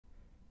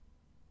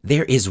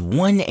There is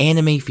one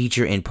anime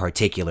feature in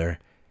particular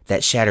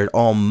that shattered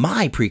all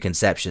my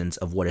preconceptions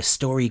of what a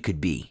story could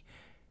be,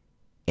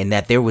 and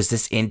that there was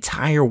this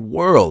entire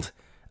world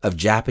of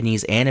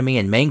Japanese anime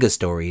and manga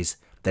stories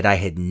that I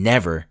had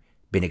never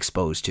been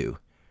exposed to.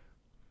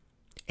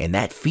 And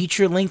that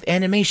feature-length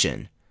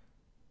animation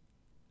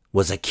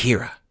was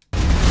Akira.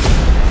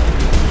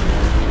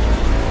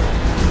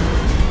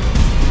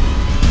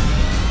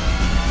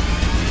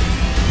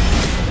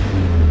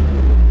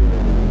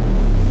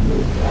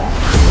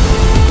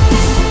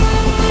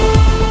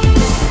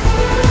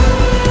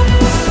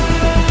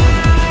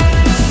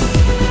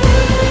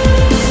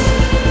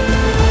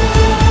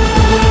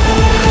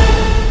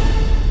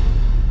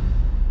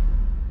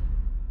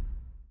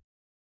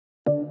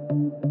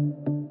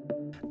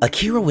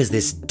 Akira was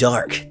this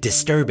dark,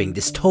 disturbing,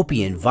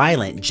 dystopian,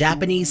 violent,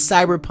 Japanese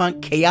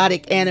cyberpunk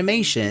chaotic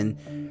animation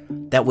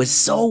that was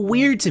so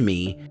weird to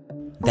me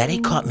that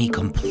it caught me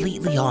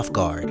completely off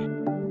guard.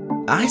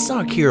 I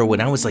saw Akira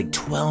when I was like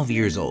 12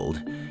 years old,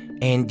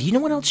 and do you know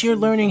what else you're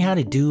learning how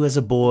to do as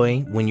a boy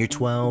when you're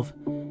 12?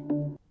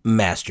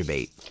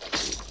 Masturbate.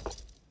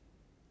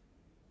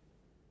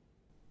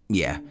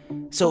 Yeah,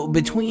 so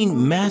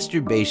between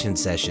masturbation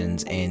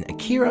sessions and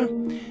Akira,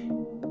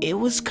 it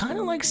was kind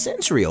of like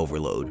sensory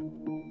overload.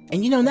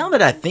 And you know, now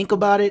that I think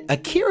about it,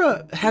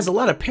 Akira has a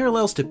lot of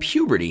parallels to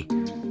puberty.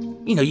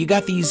 You know, you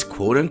got these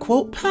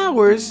quote-unquote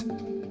powers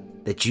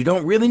that you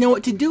don't really know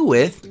what to do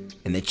with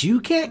and that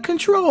you can't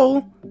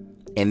control,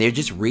 and they're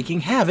just wreaking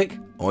havoc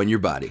on your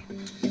body.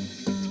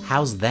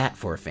 How's that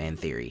for a fan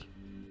theory?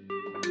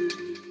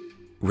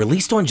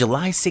 Released on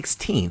July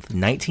 16th,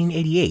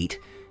 1988,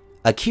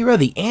 Akira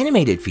the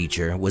animated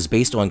feature was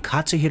based on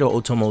Katsuhiro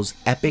Otomo's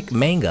epic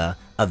manga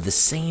of the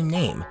same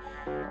name,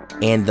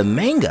 and the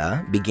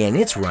manga began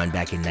its run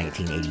back in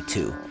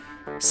 1982,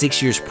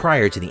 6 years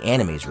prior to the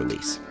anime's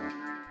release.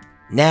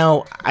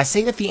 Now, I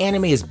say that the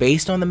anime is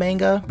based on the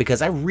manga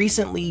because I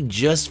recently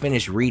just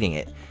finished reading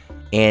it,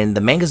 and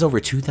the manga's over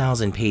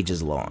 2,000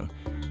 pages long.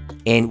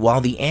 And while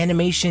the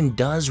animation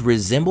does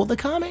resemble the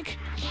comic,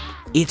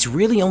 it's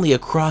really only a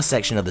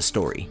cross-section of the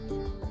story,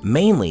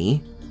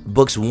 mainly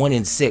books 1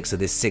 and 6 of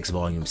this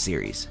 6-volume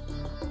series.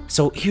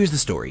 So here's the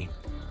story.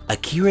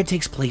 Akira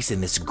takes place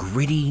in this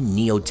gritty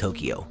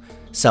Neo-Tokyo,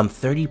 some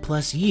 30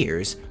 plus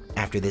years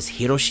after this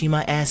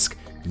Hiroshima-esque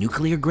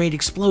nuclear-grade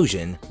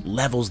explosion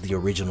levels the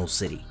original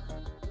city.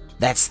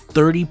 That's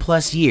 30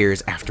 plus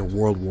years after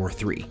World War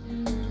III.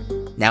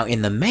 Now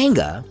in the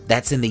manga,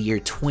 that's in the year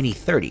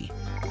 2030,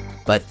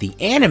 but the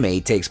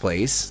anime takes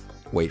place,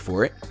 wait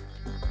for it,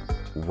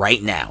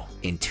 right now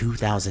in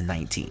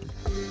 2019.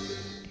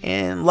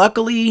 And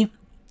luckily,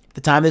 at the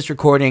time of this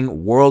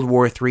recording, World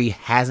War III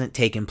hasn't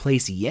taken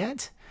place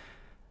yet,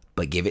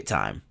 but give it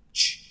time.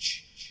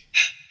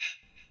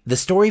 The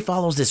story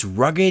follows this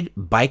rugged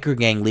biker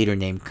gang leader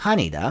named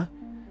Kaneda,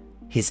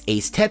 his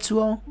ace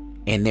Tetsuo,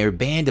 and their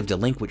band of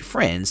delinquent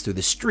friends through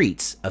the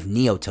streets of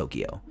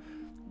Neo-Tokyo.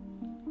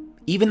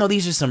 Even though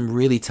these are some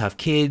really tough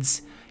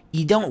kids,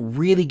 you don't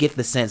really get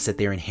the sense that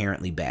they're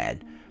inherently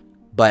bad.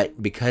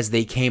 But because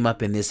they came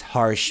up in this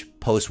harsh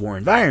post-war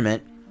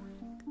environment,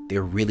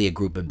 they're really a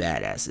group of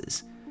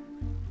badasses.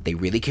 They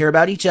really care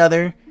about each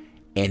other,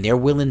 and they're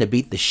willing to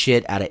beat the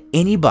shit out of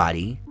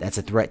anybody that's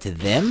a threat to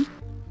them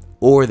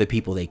or the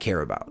people they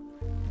care about.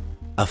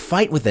 A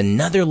fight with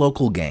another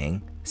local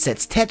gang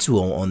sets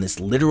Tetsuo on this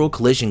literal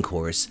collision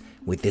course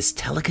with this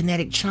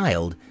telekinetic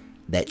child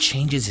that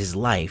changes his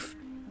life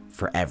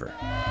forever.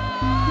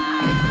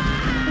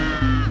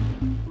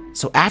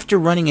 So after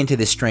running into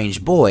this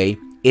strange boy,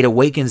 it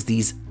awakens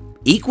these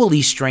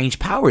equally strange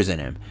powers in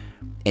him.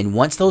 And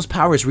once those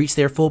powers reach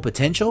their full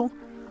potential,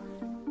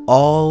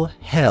 all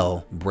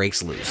hell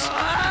breaks loose.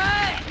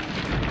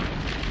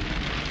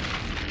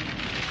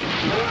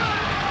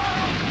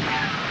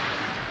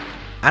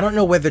 I don't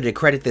know whether to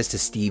credit this to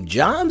Steve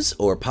Jobs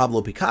or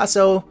Pablo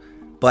Picasso,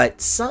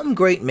 but some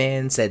great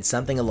man said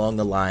something along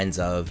the lines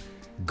of,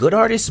 "Good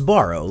artists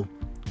borrow,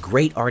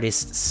 great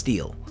artists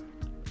steal."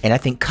 And I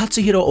think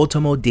Katsuhiro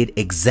Otomo did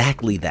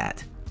exactly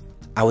that.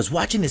 I was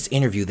watching this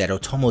interview that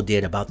Otomo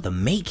did about the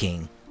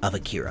making of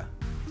Akira,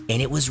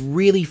 and it was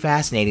really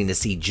fascinating to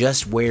see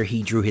just where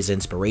he drew his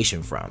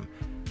inspiration from.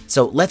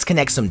 So let's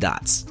connect some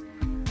dots.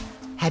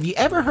 Have you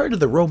ever heard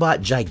of the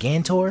robot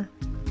Gigantor?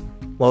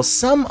 Well,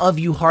 some of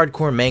you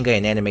hardcore manga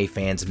and anime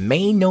fans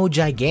may know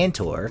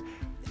Gigantor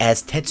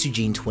as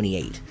Tetsujin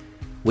 28,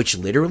 which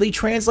literally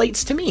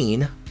translates to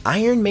mean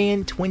Iron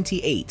Man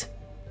 28.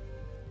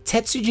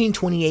 Tetsujin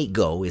 28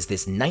 Go is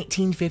this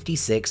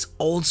 1956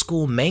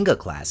 old-school manga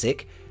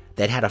classic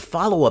that had a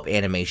follow-up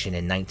animation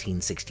in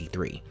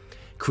 1963,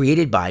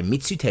 created by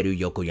Mitsuteru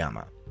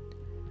Yokoyama.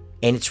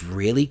 And it's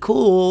really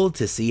cool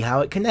to see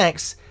how it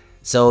connects.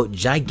 So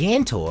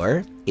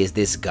Gigantor is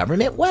this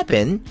government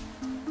weapon,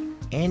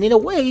 and in a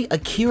way,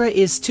 Akira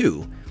is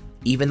too,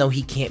 even though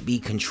he can't be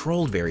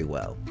controlled very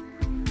well.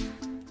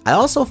 I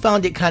also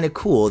found it kind of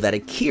cool that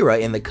Akira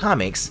in the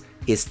comics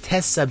is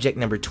test subject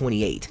number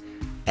 28,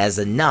 as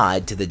a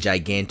nod to the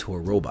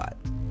Gigantor robot.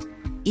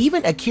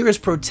 Even Akira's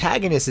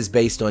protagonist is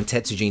based on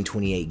Tetsujin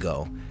 28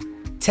 Go.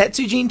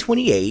 Tetsujin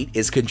 28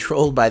 is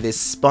controlled by this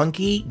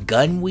spunky,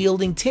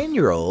 gun-wielding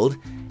 10-year-old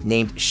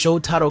named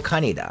Shotaro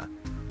Kaneda.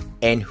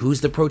 And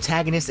who's the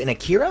protagonist in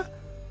Akira?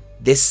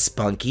 This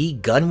spunky,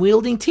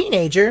 gun-wielding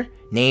teenager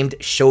named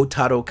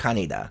Shotaro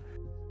Kaneda.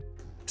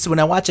 So when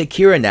I watch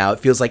Akira now, it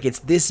feels like it's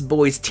this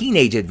boy's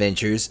teenage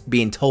adventures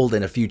being told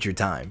in a future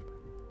time.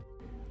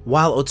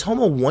 While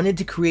Otomo wanted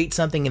to create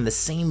something in the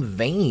same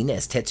vein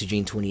as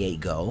Tetsujin 28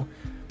 Go,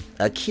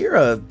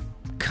 Akira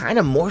kind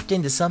of morphed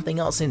into something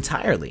else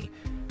entirely.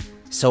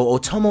 So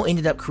Otomo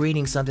ended up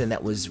creating something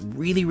that was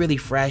really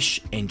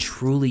fresh and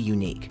truly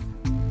unique.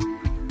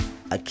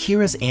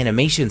 Akira's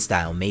animation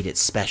style made it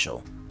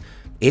special.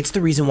 It's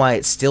the reason why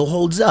it still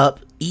holds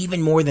up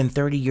even more than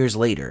 30 years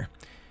later.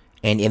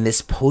 And in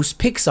this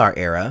post-Pixar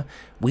era,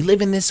 we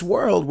live in this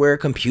world where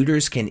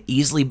computers can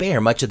easily bear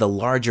much of the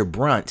larger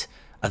brunt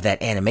of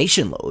that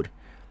animation load.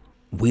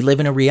 We live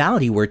in a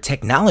reality where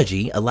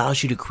technology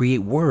allows you to create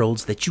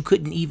worlds that you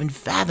couldn't even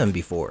fathom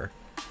before.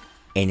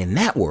 And in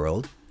that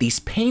world, these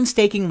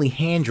painstakingly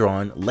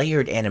hand-drawn,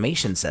 layered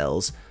animation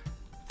cells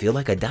feel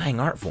like a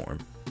dying art form.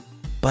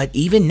 But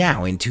even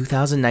now in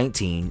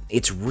 2019,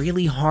 it's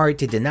really hard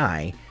to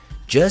deny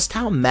just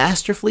how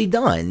masterfully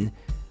done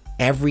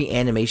every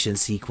animation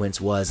sequence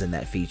was in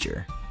that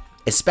feature,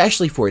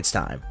 especially for its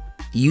time.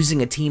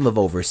 Using a team of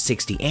over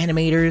 60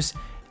 animators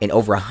and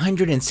over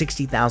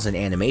 160,000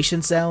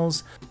 animation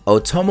cells,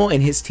 Otomo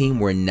and his team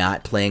were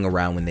not playing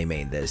around when they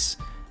made this.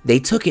 They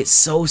took it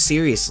so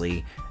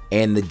seriously,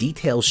 and the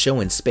details show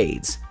in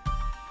spades.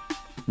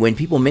 When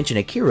people mention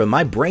Akira,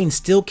 my brain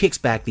still kicks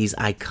back these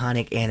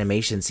iconic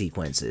animation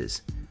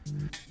sequences.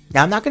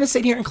 Now, I'm not going to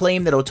sit here and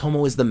claim that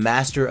Otomo is the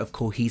master of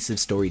cohesive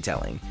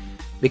storytelling,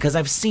 because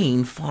I've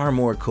seen far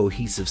more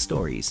cohesive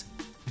stories.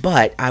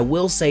 But I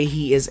will say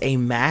he is a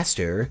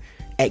master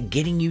at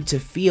getting you to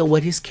feel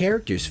what his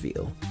characters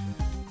feel.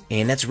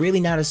 And that's really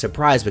not a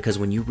surprise, because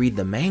when you read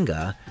the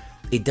manga,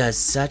 it does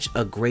such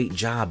a great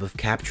job of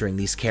capturing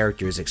these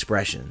characters'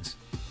 expressions.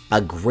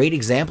 A great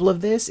example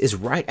of this is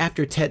right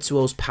after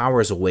Tetsuo's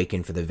powers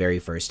awaken for the very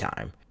first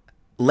time.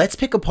 Let's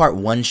pick apart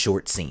one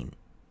short scene.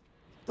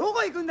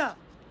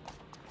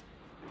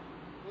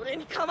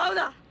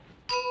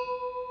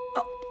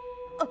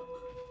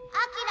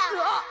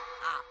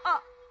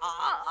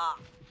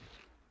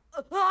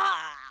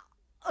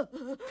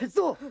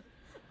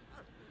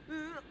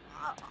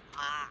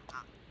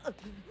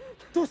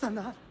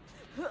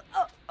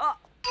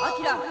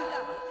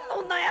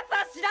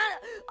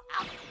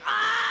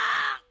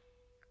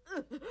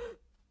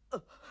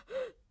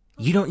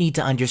 You don't need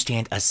to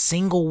understand a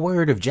single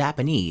word of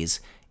Japanese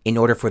in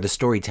order for the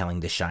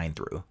storytelling to shine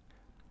through.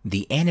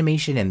 The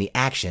animation and the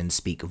action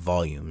speak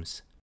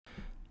volumes.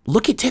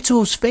 Look at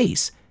Tetsuo's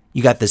face.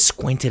 You got the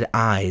squinted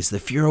eyes, the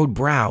furrowed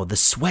brow, the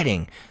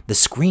sweating, the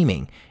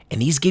screaming,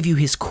 and these give you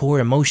his core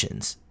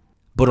emotions.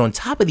 But on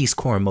top of these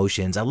core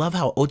emotions, I love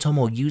how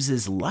Otomo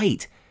uses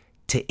light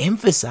to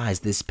emphasize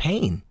this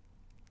pain.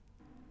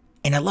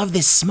 And I love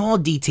this small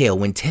detail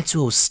when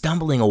Tetsuo's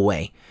stumbling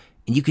away,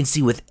 and you can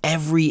see with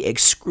every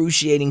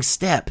excruciating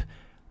step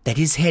that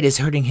his head is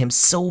hurting him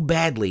so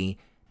badly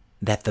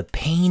that the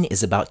pain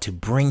is about to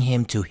bring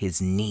him to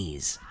his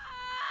knees.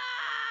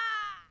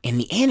 In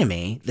the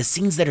anime, the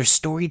scenes that are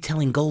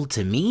storytelling gold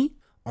to me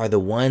are the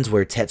ones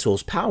where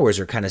Tetsuo's powers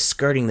are kind of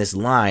skirting this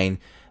line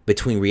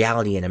between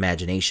reality and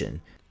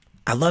imagination.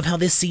 I love how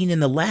this scene in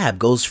the lab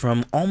goes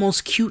from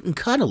almost cute and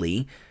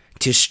cuddly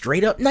to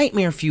straight up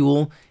nightmare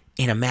fuel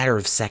in a matter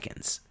of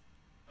seconds.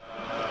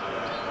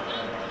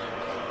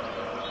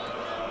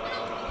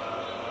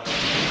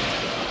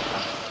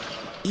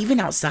 Even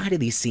outside of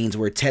these scenes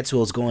where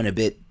Tetsuo's going a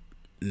bit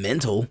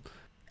mental,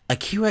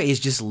 Akira is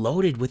just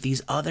loaded with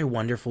these other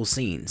wonderful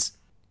scenes.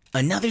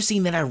 Another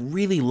scene that I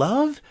really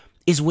love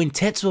is when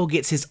Tetsuo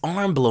gets his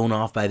arm blown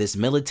off by this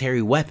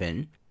military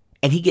weapon,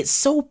 and he gets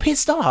so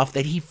pissed off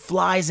that he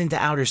flies into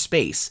outer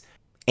space.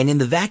 And in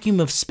the vacuum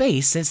of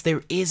space, since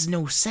there is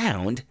no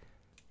sound,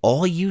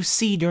 all you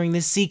see during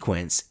this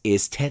sequence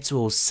is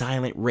Tetsuo's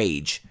silent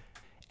rage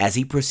as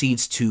he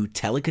proceeds to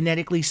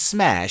telekinetically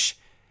smash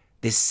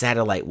this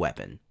satellite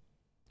weapon.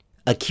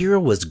 Akira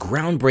was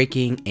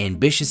groundbreaking,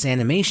 ambitious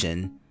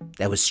animation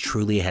that was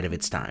truly ahead of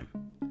its time.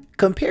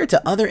 Compared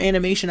to other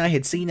animation I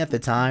had seen at the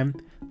time,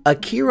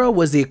 Akira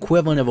was the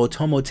equivalent of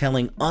Otomo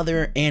telling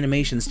other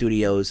animation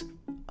studios,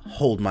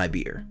 "Hold my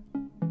beer."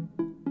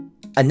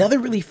 Another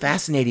really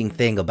fascinating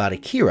thing about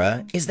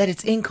Akira is that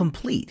it's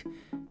incomplete,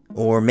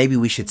 or maybe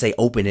we should say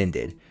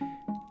open-ended.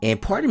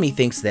 And part of me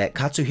thinks that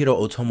Katsuhiro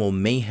Otomo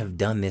may have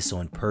done this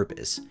on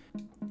purpose.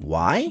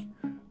 Why?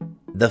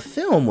 The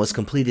film was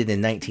completed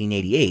in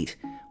 1988,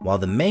 while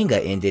the manga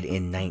ended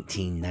in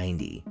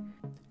 1990.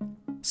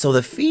 So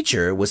the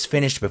feature was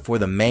finished before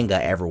the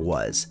manga ever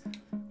was,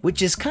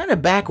 which is kind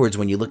of backwards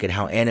when you look at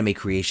how anime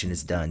creation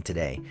is done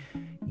today.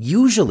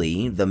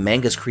 Usually, the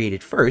manga is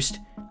created first,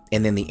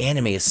 and then the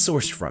anime is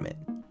sourced from it.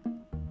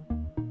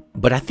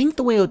 But I think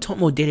the way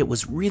Otomo did it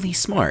was really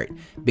smart,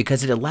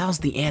 because it allows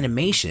the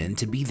animation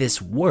to be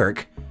this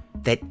work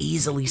that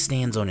easily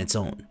stands on its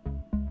own.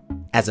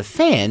 As a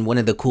fan, one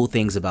of the cool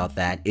things about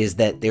that is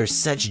that there's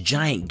such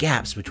giant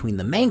gaps between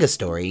the manga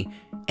story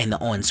and the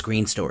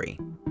on-screen story.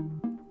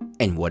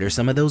 And what are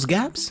some of those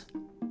gaps?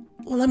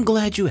 Well, I'm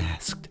glad you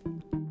asked.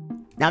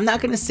 Now, I'm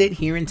not going to sit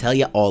here and tell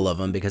you all of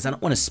them because I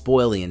don't want to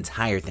spoil the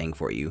entire thing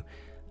for you,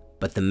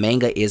 but the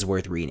manga is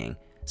worth reading.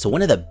 So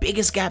one of the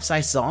biggest gaps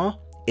I saw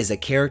is a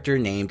character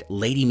named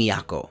Lady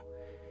Miyako.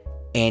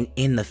 And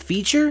in the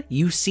feature,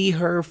 you see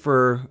her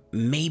for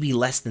maybe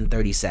less than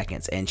 30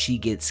 seconds and she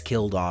gets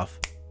killed off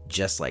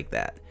just like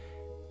that.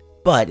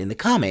 But in the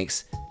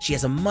comics, she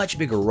has a much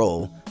bigger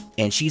role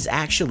and she's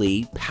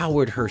actually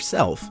powered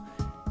herself,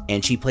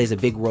 and she plays a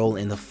big role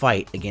in the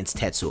fight against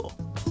Tetsuo.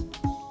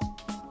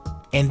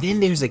 And then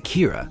there's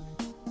Akira.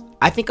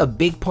 I think a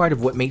big part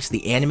of what makes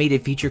the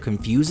animated feature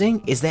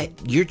confusing is that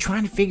you're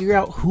trying to figure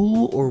out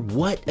who or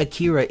what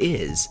Akira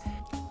is.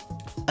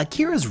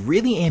 Akira's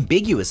really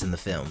ambiguous in the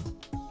film.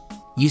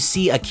 You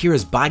see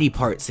Akira's body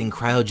parts in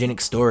cryogenic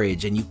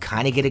storage and you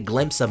kind of get a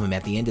glimpse of him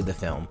at the end of the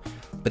film.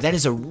 But that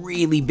is a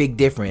really big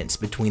difference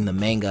between the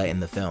manga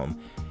and the film.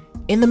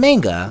 In the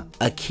manga,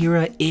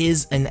 Akira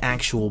is an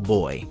actual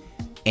boy,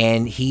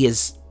 and he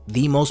is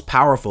the most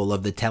powerful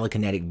of the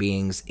telekinetic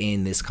beings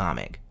in this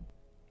comic.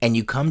 And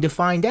you come to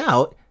find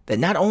out that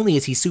not only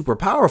is he super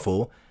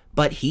powerful,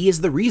 but he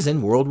is the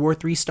reason World War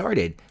III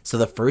started. So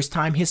the first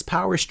time his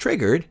powers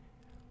triggered,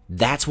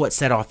 that's what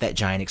set off that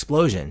giant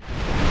explosion.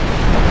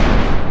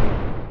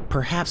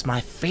 Perhaps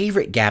my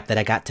favorite gap that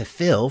I got to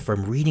fill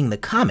from reading the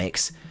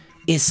comics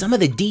is some of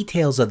the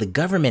details of the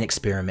government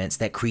experiments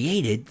that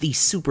created these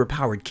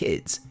super-powered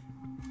kids.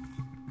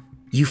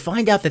 You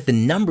find out that the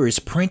numbers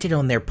printed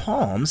on their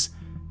palms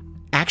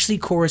actually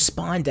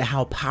correspond to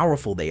how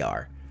powerful they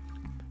are.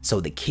 So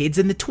the kids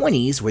in the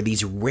 20s were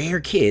these rare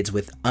kids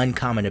with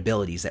uncommon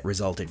abilities that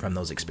resulted from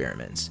those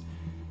experiments.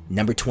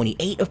 Number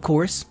 28, of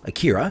course,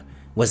 Akira,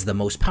 was the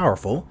most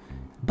powerful,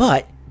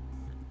 but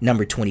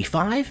number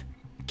 25,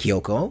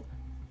 Kyoko,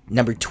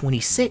 number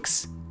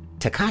 26,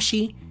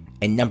 Takashi,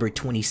 and number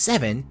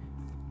 27,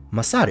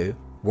 Masaru,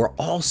 were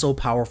also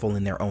powerful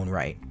in their own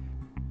right.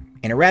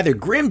 And a rather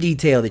grim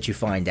detail that you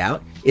find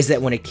out is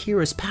that when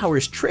Akira's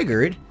powers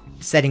triggered,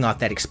 setting off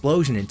that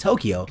explosion in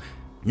Tokyo,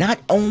 not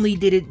only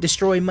did it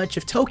destroy much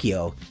of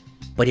Tokyo,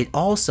 but it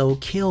also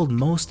killed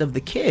most of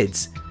the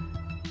kids,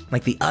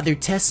 like the other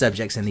test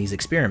subjects in these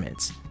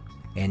experiments.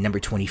 And number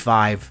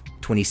 25,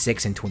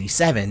 26, and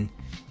 27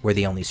 were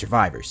the only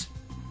survivors.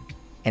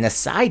 And a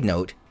side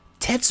note,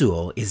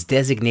 Tetsuo is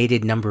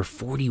designated number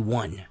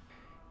 41.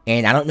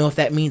 And I don't know if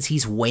that means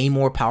he's way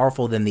more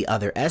powerful than the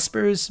other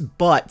Espers,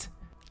 but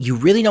you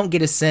really don't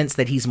get a sense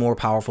that he's more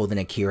powerful than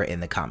Akira in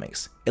the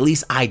comics. At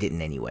least I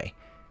didn't anyway.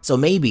 So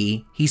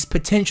maybe he's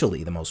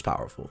potentially the most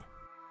powerful.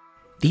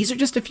 These are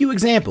just a few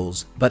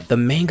examples, but the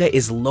manga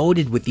is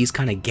loaded with these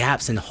kind of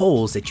gaps and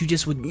holes that you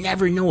just would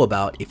never know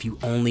about if you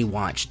only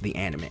watched the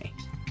anime.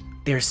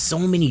 There's so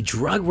many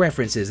drug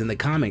references in the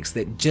comics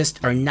that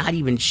just are not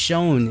even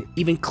shown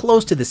even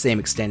close to the same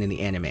extent in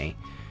the anime.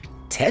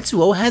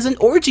 Tetsuo has an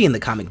orgy in the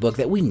comic book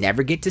that we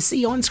never get to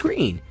see on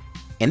screen.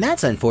 And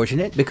that's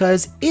unfortunate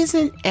because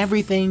isn't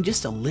everything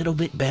just a little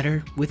bit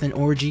better with an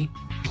orgy?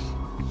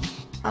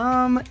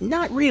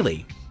 Not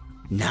really.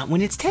 Not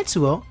when it's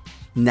Tetsuo,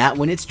 not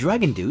when it's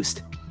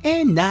drug-induced,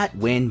 and not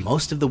when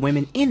most of the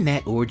women in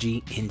that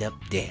orgy end up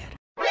dead.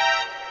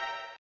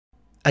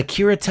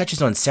 Akira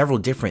touches on several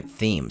different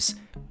themes.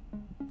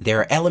 There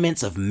are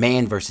elements of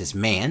man versus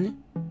man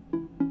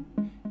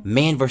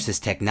versus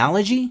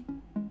technology,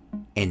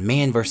 and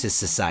man versus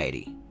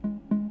society.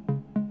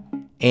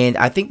 And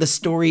I think the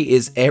story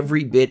is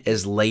every bit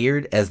as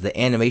layered as the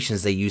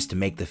animations they used to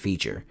make the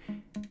feature.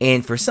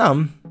 And for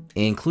some,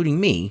 including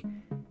me,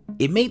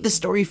 it made the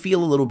story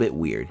feel a little bit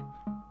weird,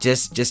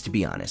 just to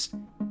be honest.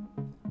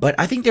 But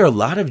I think there are a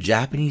lot of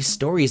Japanese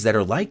stories that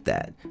are like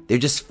that. They're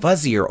just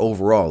fuzzier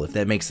overall, if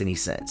that makes any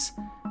sense.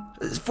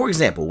 For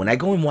example, when I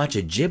go and watch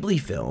a Ghibli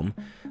film,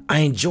 I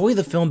enjoy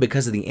the film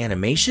because of the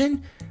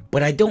animation,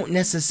 but I don't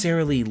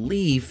necessarily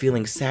leave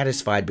feeling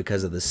satisfied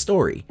because of the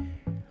story.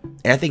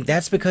 And I think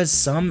that's because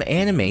some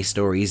anime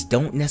stories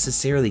don't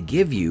necessarily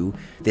give you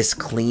this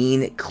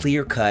clean,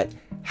 clear-cut,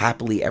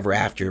 happily ever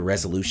after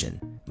resolution.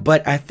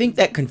 But I think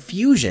that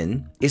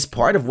confusion is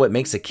part of what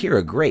makes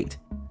Akira great.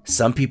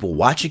 Some people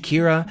watch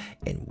Akira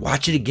and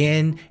watch it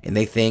again and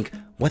they think,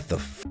 what the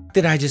f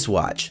did I just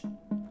watch?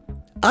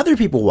 Other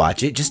people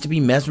watch it just to be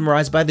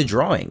mesmerized by the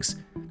drawings,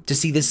 to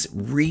see this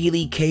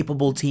really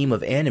capable team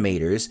of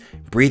animators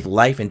breathe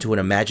life into an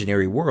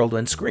imaginary world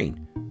on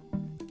screen.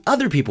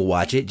 Other people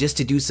watch it just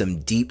to do some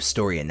deep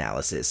story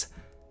analysis.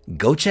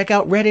 Go check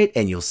out Reddit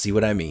and you'll see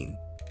what I mean.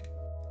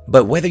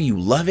 But whether you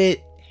love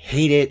it,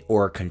 hate it,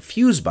 or are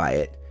confused by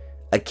it,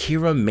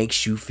 Akira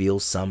makes you feel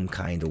some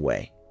kind of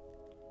way.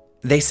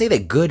 They say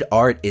that good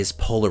art is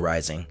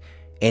polarizing,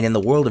 and in the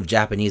world of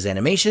Japanese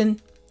animation,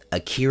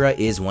 Akira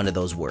is one of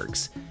those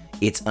works.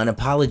 It's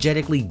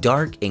unapologetically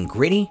dark and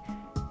gritty,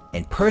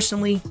 and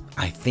personally,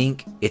 I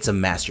think it's a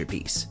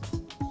masterpiece.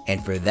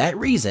 And for that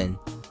reason,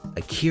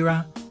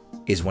 Akira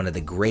is one of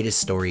the greatest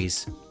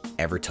stories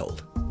ever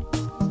told.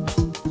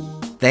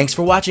 Thanks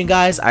for watching,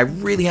 guys. I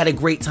really had a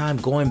great time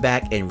going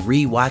back and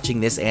re-watching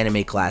this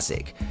anime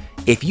classic.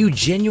 If you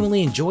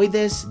genuinely enjoyed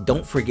this,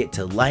 don't forget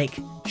to like,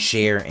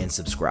 share, and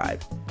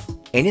subscribe.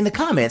 And in the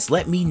comments,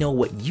 let me know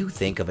what you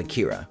think of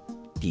Akira.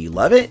 Do you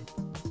love it?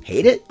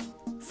 Hate it?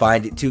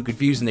 Find it too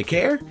confusing to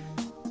care?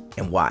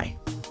 And why?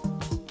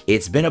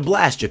 It's been a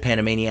blast,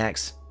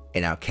 Japanimaniacs,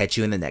 and I'll catch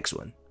you in the next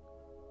one.